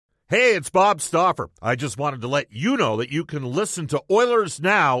Hey, it's Bob Stauffer. I just wanted to let you know that you can listen to Oilers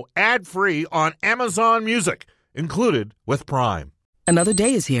Now ad-free on Amazon Music, included with Prime. Another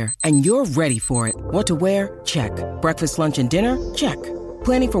day is here, and you're ready for it. What to wear? Check. Breakfast, lunch, and dinner? Check.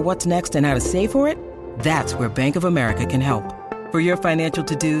 Planning for what's next and how to save for it? That's where Bank of America can help. For your financial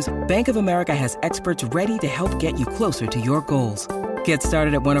to-dos, Bank of America has experts ready to help get you closer to your goals. Get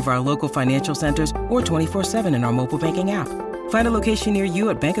started at one of our local financial centers or 24/7 in our mobile banking app. Find a location near you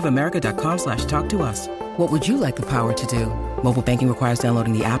at bankofamerica.com/talktous. What would you like the power to do? Mobile banking requires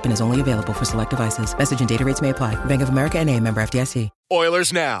downloading the app and is only available for select devices. Message and data rates may apply. Bank of America N.A., member FDIC.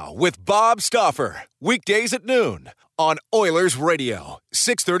 Oilers Now with Bob Stauffer. Weekdays at noon on Oilers Radio,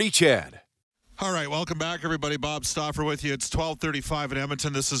 630 CHED. All right, welcome back, everybody. Bob Stauffer with you. It's 12:35 in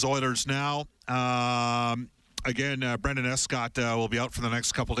Edmonton. This is Oilers Now. Again, Brendan Escott will be out for the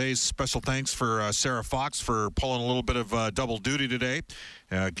next couple days. Special thanks for Sarah Fox for pulling a little bit of double duty today.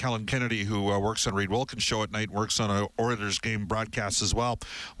 Kellen Kennedy, who works on Reed Wilkins' show at night, works on a Oilers game broadcast as well,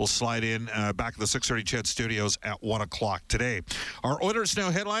 will slide in back at the 630 CHED studios at 1 o'clock today. Our Oilers Now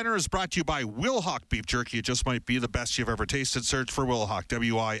headliner is brought to you by Wilhauk Beef Jerky. It just might be the best you've ever tasted. Search for Wilhauk,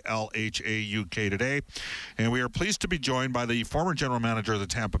 W-I-L-H-A-U-K today. And we are pleased to be joined by the former general manager of the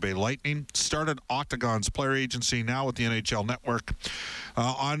Tampa Bay Lightning, started Octagon's player agency, now with the NHL Network,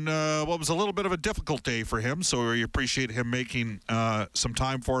 on what was a little bit of a difficult day for him. So we appreciate him making some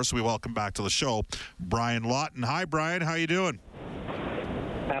time for us. We welcome back to the show Brian Lawton. Hi, Brian. How you doing?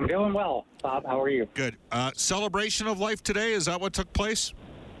 I'm doing well, Bob. How are you? Good. Celebration of life today, is that what took place?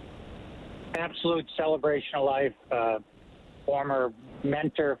 Absolute celebration of life. Former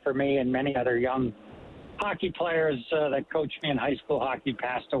mentor for me and many other young hockey players that coached me in high school hockey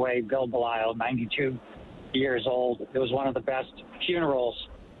passed away. Bill Belisle, 92 years old. It was one of the best funerals,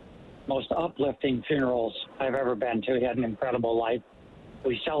 most uplifting funerals I've ever been to. He had an incredible life.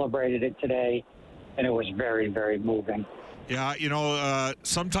 We celebrated it today, and it was very, very moving. Yeah,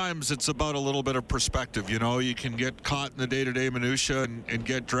 sometimes it's about a little bit of perspective. You can get caught in the day-to-day minutia and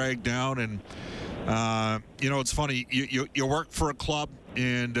get dragged down. And, it's funny. You work for a club,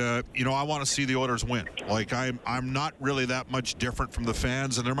 and, I want to see the Oilers win. Like, I'm not really that much different from the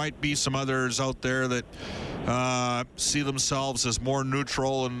fans, and there might be some others out there that see themselves as more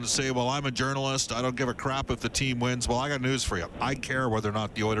neutral and say, well, I'm a journalist. I don't give a crap if the team wins. Well, I got news for you. I care whether or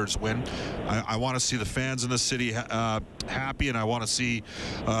not the Oilers win. I want to see the fans in the city happy, and I want to see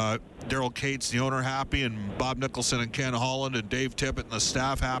Daryl Cates, the owner, happy, and Bob Nicholson and Ken Holland and Dave Tippett and the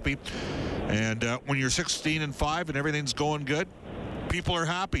staff happy. And when you're 16-5 and everything's going good, people are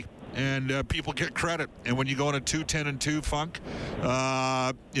happy. And people get credit. And when you go in a 2-10-2 funk,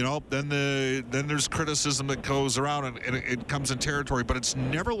 then there's criticism that goes around, and it comes in territory. But it's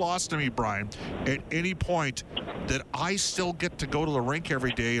never lost to me, Brian, at any point that I still get to go to the rink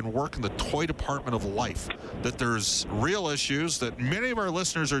every day and work in the toy department of life. That there's real issues that many of our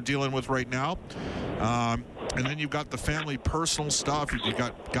listeners are dealing with right now. And then you've got the family personal stuff. You've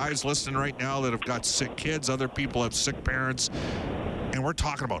got guys listening right now that have got sick kids. Other people have sick parents. And we're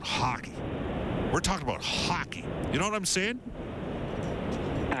talking about hockey. We're talking about hockey. You know what I'm saying?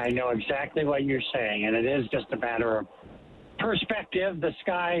 I know exactly what you're saying, and it is just a matter of perspective. The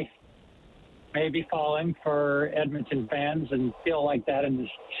sky may be falling for Edmonton fans and feel like that in the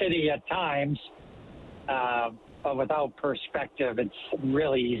city at times. But without perspective, it's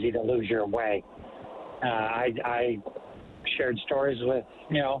really easy to lose your way. I shared stories with,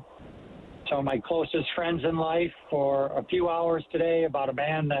 some of my closest friends in life for a few hours today about a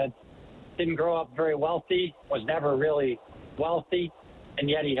man that didn't grow up very wealthy, was never really wealthy, and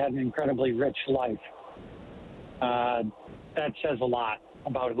yet he had an incredibly rich life. That says a lot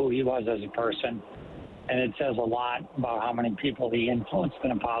about who he was as a person, and it says a lot about how many people he influenced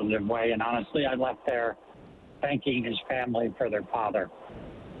in a positive way. And honestly, I left there thanking his family for their father.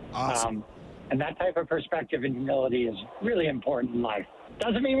 Awesome. And that type of perspective and humility is really important in life.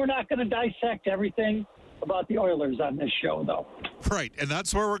 Doesn't mean we're not going to dissect everything about the Oilers on this show, though. Right, and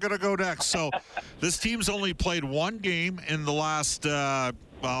that's where we're going to go next. So this team's only played one game in the last, I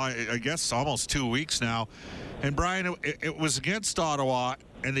guess almost 2 weeks now. And, Brian, it was against Ottawa,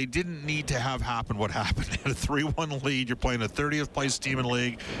 and they didn't need to have happen what happened. They had a 3-1 lead. You're playing a 30th place team in the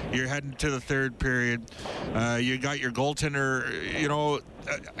league. You're heading to the third period. You got your goaltender.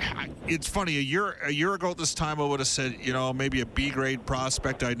 It's funny. A year ago at this time, I would have said, maybe a B-grade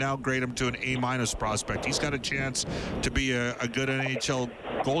prospect. I now grade him to an A- prospect. He's got a chance to be a good NHL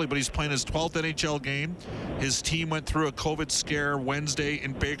goalie, but he's playing his 12th NHL game. His team went through a COVID scare Wednesday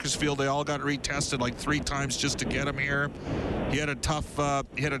in Bakersfield. They all got retested like 3 times just to get him here. He had a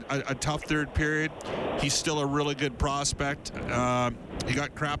tough third period. He's still a really good prospect. He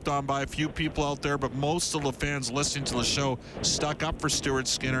got crapped on by a few people out there, but most of the fans listening to the show stuck up for Stuart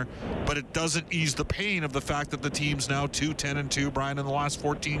Skinner. But it doesn't ease the pain of the fact that the team's now 2-10-2, Brian, in the last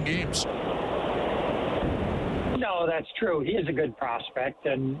 14 games. No, that's true. He is a good prospect,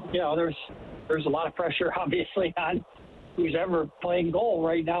 and there's a lot of pressure, obviously, on who's ever playing goal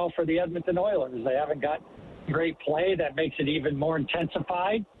right now for the Edmonton Oilers. They haven't got great play. That makes it even more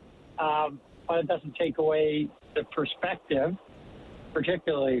intensified, but it doesn't take away the perspective,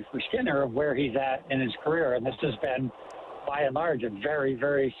 particularly for Skinner, of where he's at in his career. And this has been, by and large, a very,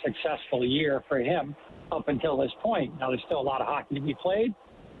 very successful year for him up until this point. Now, there's still a lot of hockey to be played,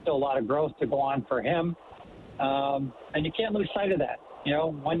 still a lot of growth to go on for him, and you can't lose sight of that.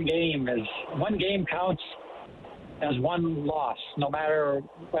 One game counts as one loss, no matter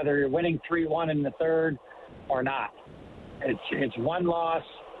whether you're winning 3-1 in the third or not. It's one loss.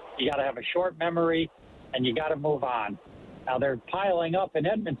 You got to have a short memory, and you got to move on. Now, they're piling up in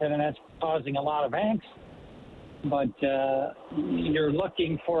Edmonton, and that's causing a lot of angst. But you're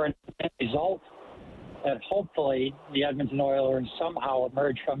looking for a result that hopefully the Edmonton Oilers somehow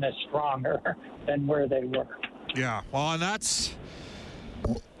emerge from this stronger than where they were. Yeah, well, and that's,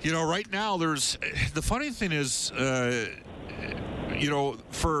 right now the funny thing is, for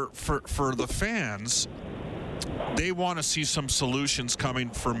the fans, they want to see some solutions coming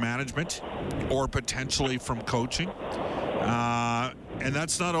from management or potentially from coaching. And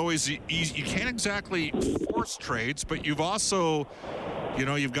that's not always easy. You can't exactly force trades, but you've also,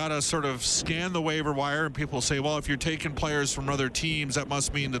 you've got to sort of scan the waiver wire, and people say, well, if you're taking players from other teams, that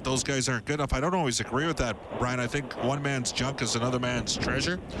must mean that those guys aren't good enough. I don't always agree with that, Brian. I think one man's junk is another man's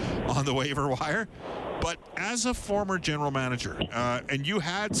treasure on the waiver wire. But as a former general manager, and you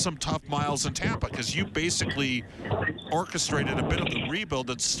had some tough miles in Tampa because you basically orchestrated a bit of the rebuild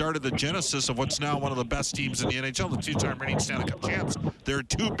that started the genesis of what's now one of the best teams in the NHL, the two-time reigning Stanley Cup champs. Their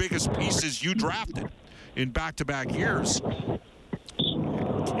two biggest pieces you drafted in back-to-back years.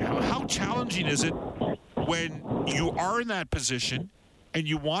 How challenging is it when you are in that position and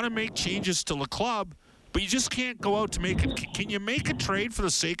you want to make changes to the club, but you just can't go out to make it? Can you make a trade for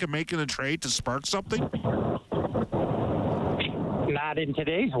the sake of making a trade to spark something? Not in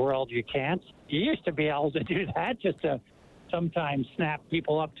today's world, you can't. You used to be able to do that just to sometimes snap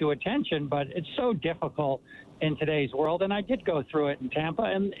people up to attention, but it's so difficult in today's world. And I did go through it in Tampa,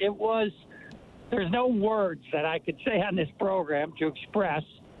 and there's no words that I could say on this program to express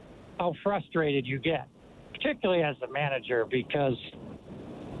how frustrated you get, particularly as a manager, because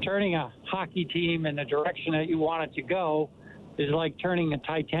turning a hockey team in the direction that you want it to go is like turning a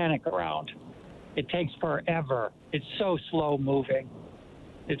Titanic around. It takes forever. It's so slow moving.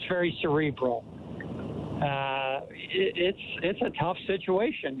 It's very cerebral. It's a tough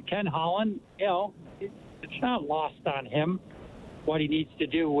situation. Ken Holland, it's not lost on him what he needs to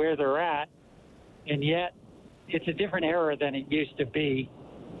do, where they're at, and yet it's a different era than it used to be,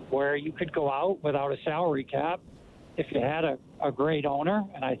 where you could go out without a salary cap if you had a great owner,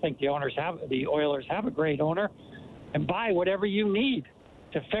 and I think the Oilers have a great owner, and buy whatever you need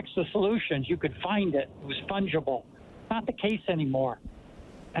to fix the solutions. You could find it. It was fungible. Not the case anymore.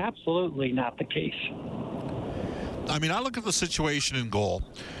 Absolutely not the case. I mean, I look at the situation in goal,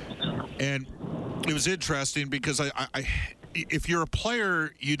 and it was interesting because if you're a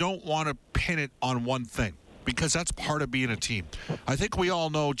player, you don't want to pin it on one thing, because that's part of being a team. I think we all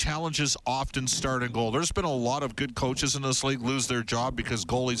know challenges often start in goal. There's been a lot of good coaches in this league lose their job because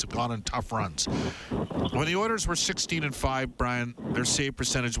goalies have gone on tough runs. When the Oilers were 16-5, Brian, their save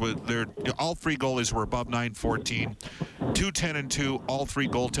percentage was all three goalies were above .914, 2-10-2, all three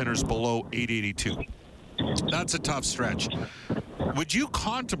goaltenders below .882. That's a tough stretch. Would you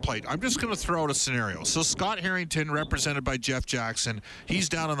contemplate, I'm just going to throw out a scenario. So Scott Harrington, represented by Jeff Jackson, he's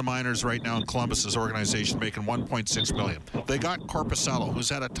down in the minors right now in Columbus's organization, making $1.6 million. They got Korpisalo, who's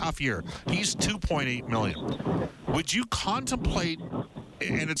had a tough year. He's $2.8 million. Would you contemplate,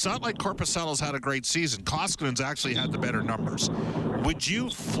 and it's not like Korpisalo's had a great season. Koskinen's actually had the better numbers. Would you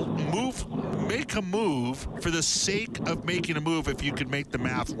make a move for the sake of making a move if you could make the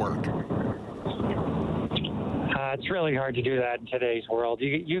math work? It's really hard to do that in today's world.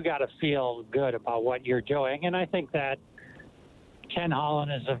 You got to feel good about what you're doing, and I think that Ken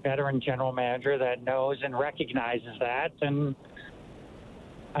Holland is a veteran general manager that knows and recognizes that, and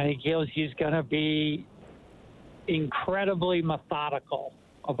I think he's going to be incredibly methodical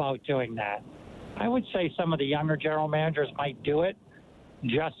about doing that. I would say some of the younger general managers might do it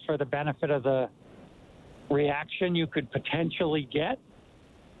just for the benefit of the reaction you could potentially get.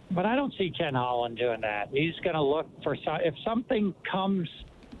 But I don't see Ken Holland doing that. He's going to look for if something comes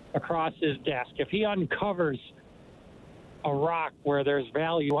across his desk, if he uncovers a rock where there's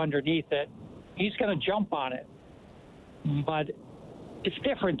value underneath it, he's going to jump on it. But it's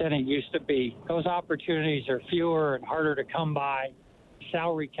different than it used to be. Those opportunities are fewer and harder to come by.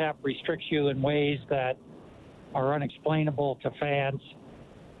 Salary cap restricts you in ways that are unexplainable to fans.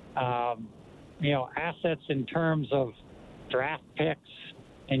 Assets in terms of draft picks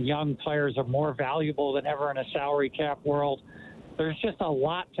and young players are more valuable than ever in a salary cap world. There's just a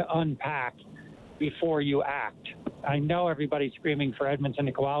lot to unpack before you act. I know everybody's screaming for Edmonton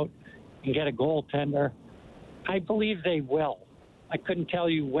to go out and get a goaltender. I believe they will. I couldn't tell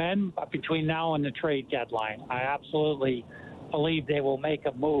you when, but between now and the trade deadline, I absolutely believe they will make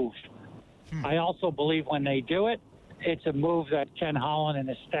a move. I also believe when they do it, it's a move that Ken Holland and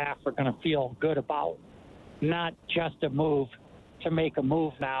his staff are going to feel good about, not just a move to make a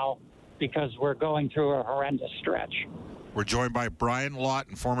move now because we're going through a horrendous stretch. We're joined by Brian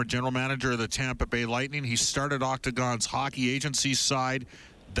Lawton, former general manager of the Tampa Bay Lightning. He started Octagon's hockey agency side.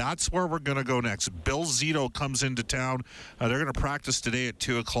 That's where we're going to go next. Bill Zito comes into town. They're going to practice today at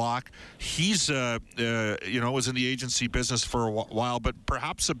 2 o'clock. He's, was in the agency business for a while, but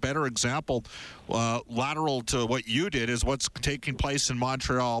perhaps a better example, lateral to what you did, is what's taking place in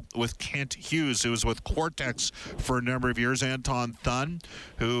Montreal with Kent Hughes, who was with Cortex for a number of years. Anton Thun,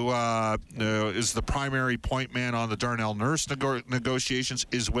 who is the primary point man on the Darnell Nurse negotiations,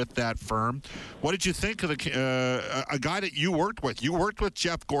 is with that firm. What did you think of a guy that you worked with? You worked with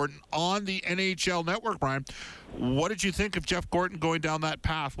Jeff Gordon on the NHL Network, Brian. What did you think of Jeff Gordon going down that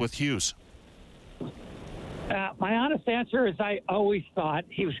path with Hughes? My honest answer is I always thought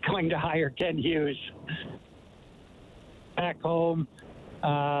he was going to hire Ken Hughes. Back home,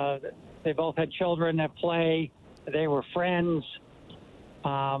 they both had children that play. They were friends.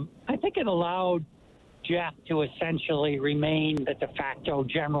 I think it allowed Jeff to essentially remain the de facto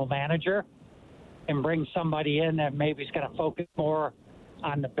general manager and bring somebody in that maybe is going to focus more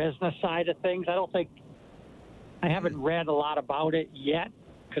on the business side of things. I haven't read a lot about it yet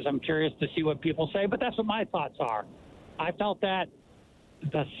because I'm curious to see what people say, but that's what my thoughts are. I felt that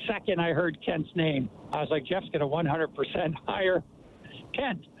the second I heard Kent's name, I was like, Jeff's going to 100% hire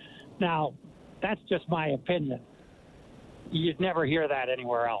Kent. Now, that's just my opinion. You'd never hear that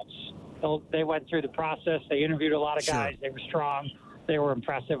anywhere else. They went through the process. They interviewed a lot of guys. Sure. They were strong. They were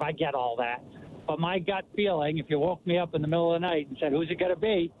impressive. I get all that. But my gut feeling, if you woke me up in the middle of the night and said, who's it going to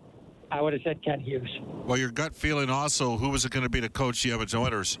be? I would have said Kent Hughes. Well, your gut feeling also, who was it going to be to coach the Edmonton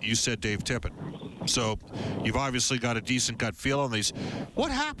Oilers? You said Dave Tippett. So you've obviously got a decent gut feel on these.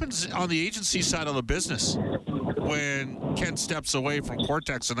 What happens on the agency side of the business when Kent steps away from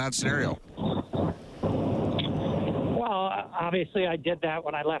Cortex in that scenario? Well, obviously I did that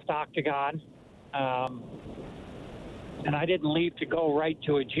when I left Octagon. And I didn't leave to go right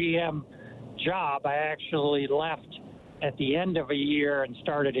to a GM job. I actually left at the end of a year and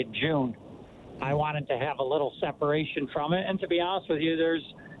started in June. I wanted to have a little separation from it. And to be honest with you, there's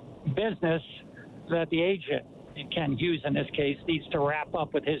business that the agent, Ken Hughes in this case, needs to wrap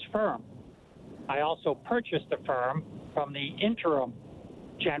up with his firm. I also purchased the firm from the interim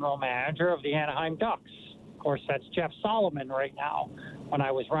general manager of the Anaheim Ducks. Of course, that's Jeff Solomon right now when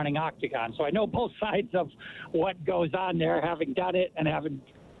I was running Octagon. So I know both sides of what goes on there, having done it and having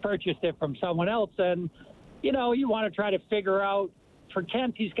purchased it from someone else. And, you want to try to figure out, for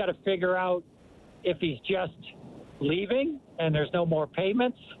Kent, he's got to figure out if he's just leaving and there's no more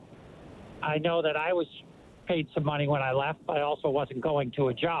payments. I know that I was paid some money when I left, but I also wasn't going to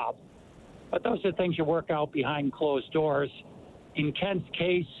a job. But those are things you work out behind closed doors. In Kent's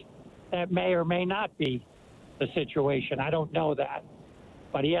case, that may or may not be the situation. I don't know that.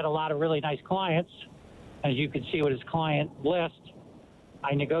 But he had a lot of really nice clients. As you can see with his client list,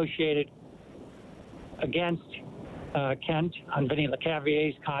 I negotiated against Kent on Vinny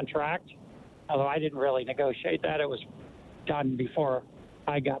Lecavier's contract, although I didn't really negotiate that. It was done before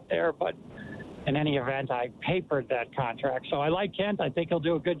I got there. But in any event, I papered that contract. So I like Kent. I think he'll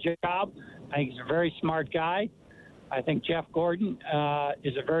do a good job. I think he's a very smart guy. I think Jeff Gordon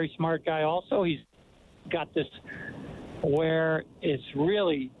is a very smart guy also. He's got this where it's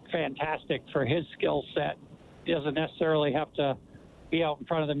really fantastic for his skill set. He doesn't necessarily have to be out in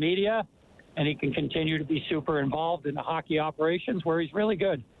front of the media, and he can continue to be super involved in the hockey operations where he's really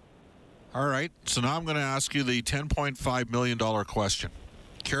good. All right, so now I'm going to ask you the $10.5 million question.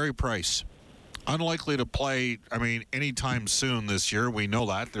 Carey Price, unlikely to play, anytime soon this year. We know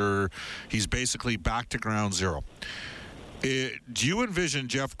that. He's basically back to ground zero. Do you envision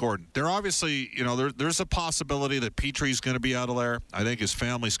Jeff Gordon? They're obviously, there's a possibility that Petry's going to be out of there. I think his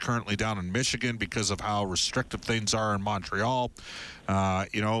family's currently down in Michigan because of how restrictive things are in Montreal.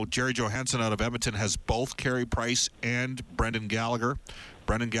 Jerry Johansson out of Edmonton has both Carey Price and Brendan Gallagher.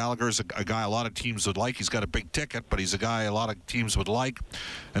 Brendan Gallagher is a guy a lot of teams would like. He's got a big ticket, but he's a guy a lot of teams would like.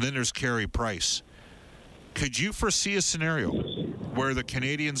 And then there's Carey Price. Could you foresee a scenario where the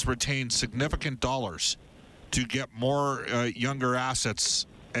Canadians retain significant dollars to get more younger assets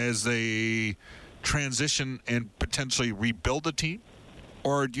as they transition and potentially rebuild the team?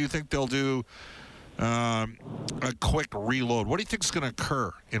 Or do you think they'll do a quick reload? What do you think is going to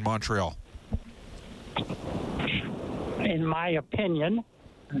occur in Montreal? In my opinion,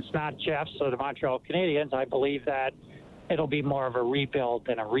 it's not Jeff's or the Montreal Canadiens. I believe that it'll be more of a rebuild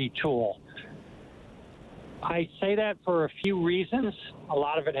than a retool. I say that for a few reasons. A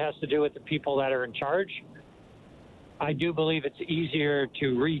lot of it has to do with the people that are in charge. I do believe it's easier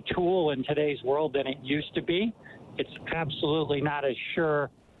to retool in today's world than it used to be. It's absolutely not as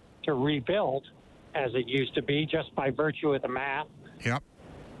sure to rebuild as it used to be, just by virtue of the math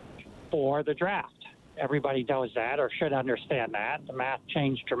for the draft. Everybody knows that, or should understand that. The math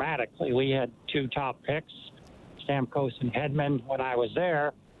changed dramatically. We had 2 top picks, Stamkos and Hedman, when I was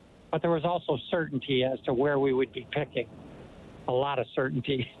there, but there was also certainty as to where we would be picking. A lot of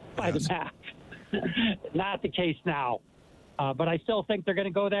certainty by the math. Not the case now. But I still think they're going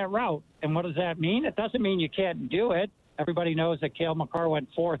to go that route. And what does that mean? It doesn't mean you can't do it. Everybody knows that Cale Makar went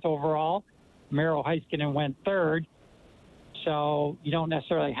 4th overall. Miro Heiskanen went 3rd. So you don't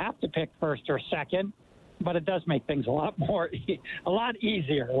necessarily have to pick 1st or 2nd, but it does make things a lot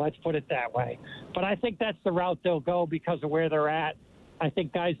easier, let's put it that way. But I think that's the route they'll go because of where they're at. I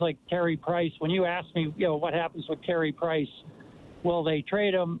think guys like Carey Price, when you ask me, what happens with Carey Price, will they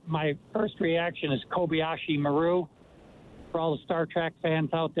trade him? My first reaction is Kobayashi Maru. For all the Star Trek fans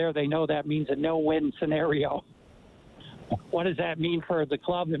out there, they know that means a no-win scenario. What does that mean for the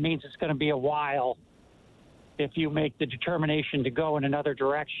club? It means it's going to be a while if you make the determination to go in another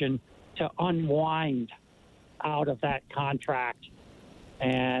direction to unwind out of that contract.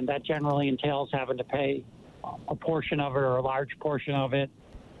 And that generally entails having to pay a portion of it or a large portion of it.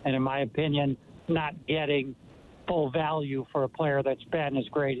 And in my opinion, not getting full value for a player that's been as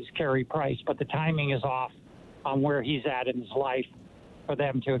great as Carey Price, but the timing is off on where he's at in his life for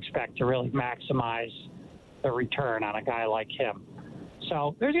them to expect to really maximize the return on a guy like him.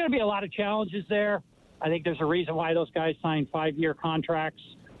 So there's going to be a lot of challenges there. I think there's a reason why those guys signed 5-year contracts.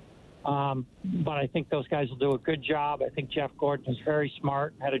 But I think those guys will do a good job. I think Jeff Gordon is very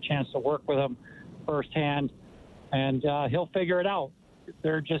smart, had a chance to work with him firsthand, and he'll figure it out.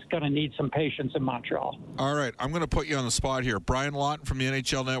 They're just going to need some patience in Montreal. All right, I'm going to put you on the spot here. Brian Lawton from the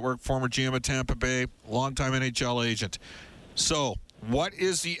NHL Network, former GM of Tampa Bay, longtime NHL agent. So what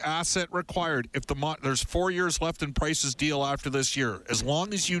is the asset required if there's 4 years left in Price's deal after this year? As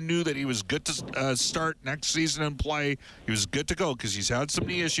long as you knew that he was good to start next season and play, he was good to go because he's had some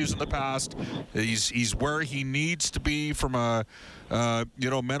knee issues in the past. He's where he needs to be from a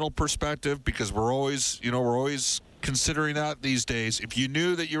mental perspective, because we're always considering that these days. If you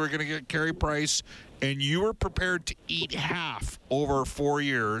knew that you were going to get Carey Price and you were prepared to eat half over 4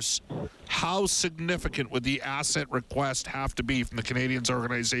 years, how significant would the asset request have to be from the Canadiens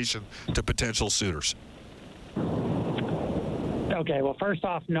organization to potential suitors? Okay, well, first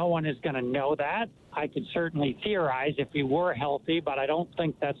off, no one is going to know that. I could certainly theorize if he were healthy, but I don't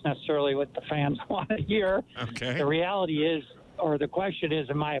think that's necessarily what the fans want to hear. Okay. The reality is, or the question is,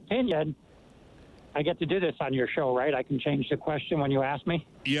 in my opinion, I get to do this on your show, right? I can change the question when you ask me?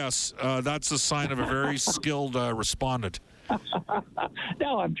 Yes, that's a sign of a very skilled respondent.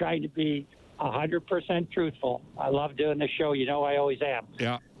 No, I'm trying to be 100% truthful. I love doing the show. You know I always am.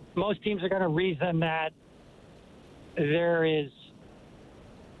 Yeah. Most teams are going to reason that there is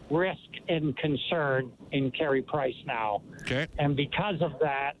risk and concern in Carey Price now. Okay. And because of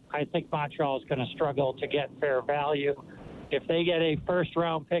that, I think Montreal is going to struggle to get fair value. If they get a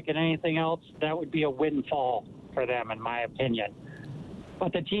first-round pick and anything else, that would be a windfall for them, in my opinion.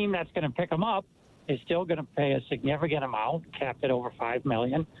 But the team that's going to pick them up is still going to pay a significant amount, capped at over $5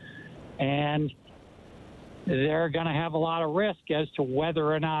 million, and they're going to have a lot of risk as to whether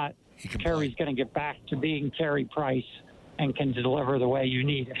or not Carey's going to get back to being Carey Price and can deliver the way you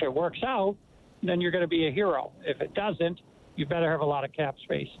need. If it works out, then you're going to be a hero. If it doesn't, you better have a lot of cap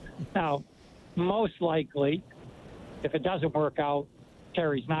space. Now, most likely, if it doesn't work out,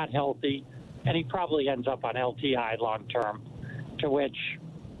 Carey's not healthy, and he probably ends up on LTI long term, to which,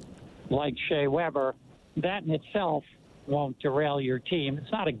 like Shea Weber, that in itself won't derail your team.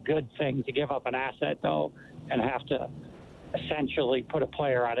 It's not a good thing to give up an asset, though, and have to essentially put a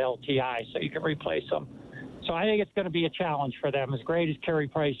player on LTI so you can replace them. So I think it's going to be a challenge for them, as great as Carey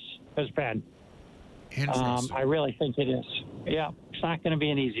Price has been. I really think it is. Yeah, it's not going to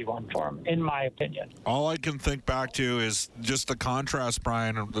be an easy one for him, in my opinion. All I can think back to is just the contrast,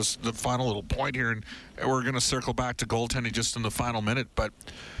 Brian, and the final little point here, and we're going to circle back to goaltending just in the final minute, but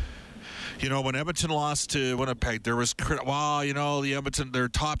when Edmonton lost to Winnipeg, there was, the Edmonton, their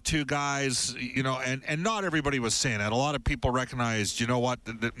top two guys, and not everybody was saying that. A lot of people recognized,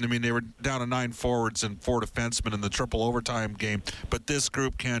 they were down to 9 forwards and 4 defensemen in the triple overtime game, but this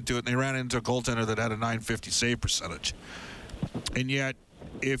group can't do it, and they ran into a goaltender that had a .950 save percentage. And yet,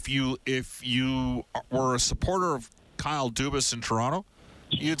 if you were a supporter of Kyle Dubas in Toronto,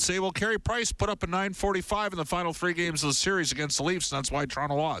 you'd say, well, Carey Price put up a .945 in the final 3 games of the series against the Leafs, and that's why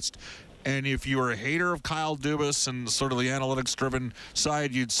Toronto lost. And if you were a hater of Kyle Dubas and sort of the analytics-driven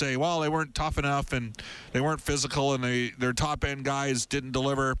side, you'd say, well, they weren't tough enough and they weren't physical and their top-end guys didn't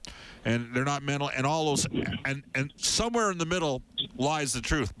deliver and they're not mental and all those. And somewhere in the middle lies the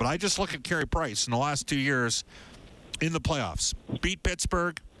truth. But I just look at Carey Price in the last 2 years in the playoffs. Beat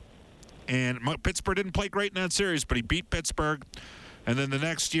Pittsburgh, and Pittsburgh didn't play great in that series, but he beat Pittsburgh. And then the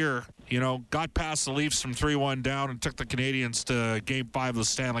next year, got past the Leafs from 3-1 down and took the Canadiens to Game 5 of the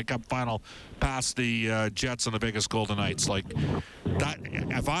Stanley Cup Final, past the Jets and the Vegas Golden Knights. Like that,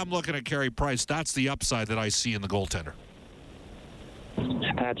 if I'm looking at Carey Price, that's the upside that I see in the goaltender.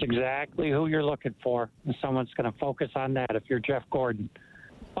 That's exactly who you're looking for. Someone's going to focus on that if you're Jeff Gordon.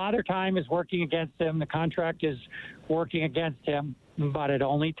 Father Time is working against him. The contract is working against him, but it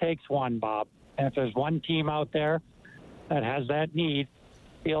only takes one, Bob. And if there's one team out there that has that need,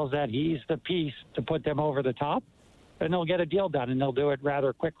 feels that he's the piece to put them over the top, then they'll get a deal done, and they'll do it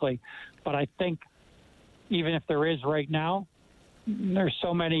rather quickly. But I think even if there is right now, there's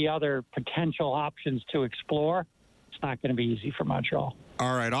so many other potential options to explore. It's not going to be easy for Montreal.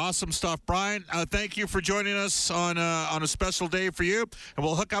 All right, awesome stuff, Brian. Thank you for joining us on a special day for you, and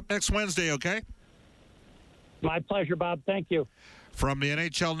we'll hook up next Wednesday, okay? My pleasure, Bob. Thank you. From the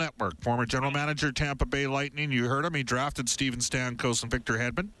NHL Network, former general manager, Tampa Bay Lightning. You heard him. He drafted Steven Stamkos and Victor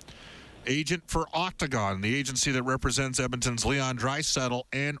Hedman. Agent for Octagon, the agency that represents Edmonton's Leon Draisaitl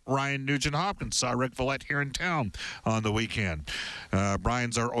and Ryan Nugent-Hopkins. Saw Rick Vallette here in town on the weekend.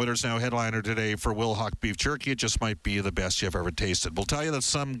 Brian's our Oilers Now headliner today for Wilhauk Beef Jerky. It just might be the best you've ever tasted. We'll tell you that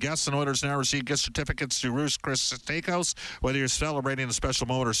some guests in Oilers Now receive gift certificates to Ruth's Chris Steakhouse. Whether you're celebrating a special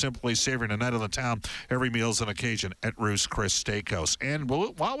moment or simply savoring a night on the town, every meal's an occasion at Ruth's Chris Steakhouse. And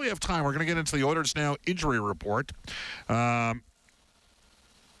while we have time, we're going to get into the Oilers Now injury report.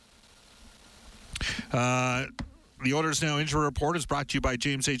 The Oilers Now injury report is brought to you by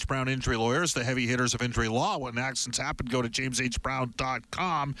James H. Brown Injury Lawyers, the heavy hitters of injury law. When accidents happen, go to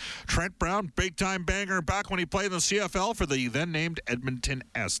jameshbrown.com. Trent Brown, big-time banger, back when he played in the CFL for the then-named Edmonton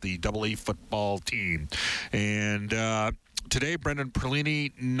S, the AA football team. And today, Brendan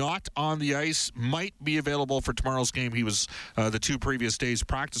Perlini not on the ice, might be available for tomorrow's game. He was the 2 previous days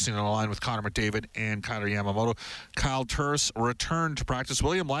practicing on the line with Connor McDavid and Kyler Yamamoto. Kyle Turris returned to practice.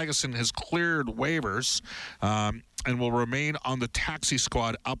 William Lagesson has cleared waivers and will remain on the taxi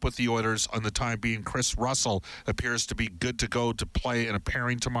squad up with the Oilers on the time being. Chris Russell appears to be good to go to play in a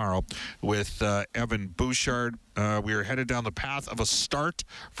pairing tomorrow with Evan Bouchard. We are headed down the path of a start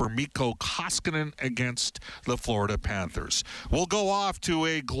for Mikko Koskinen against the Florida Panthers. We'll go off to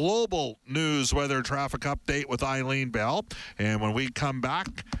a global news weather traffic update with Eileen Bell. And when we come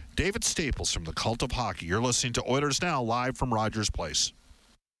back, David Staples from the Cult of Hockey. You're listening to Oilers Now, live from Rogers Place.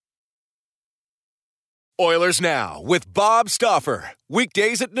 Oilers Now with Bob Stauffer.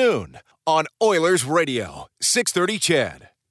 Weekdays at noon on Oilers Radio, 630 CHED.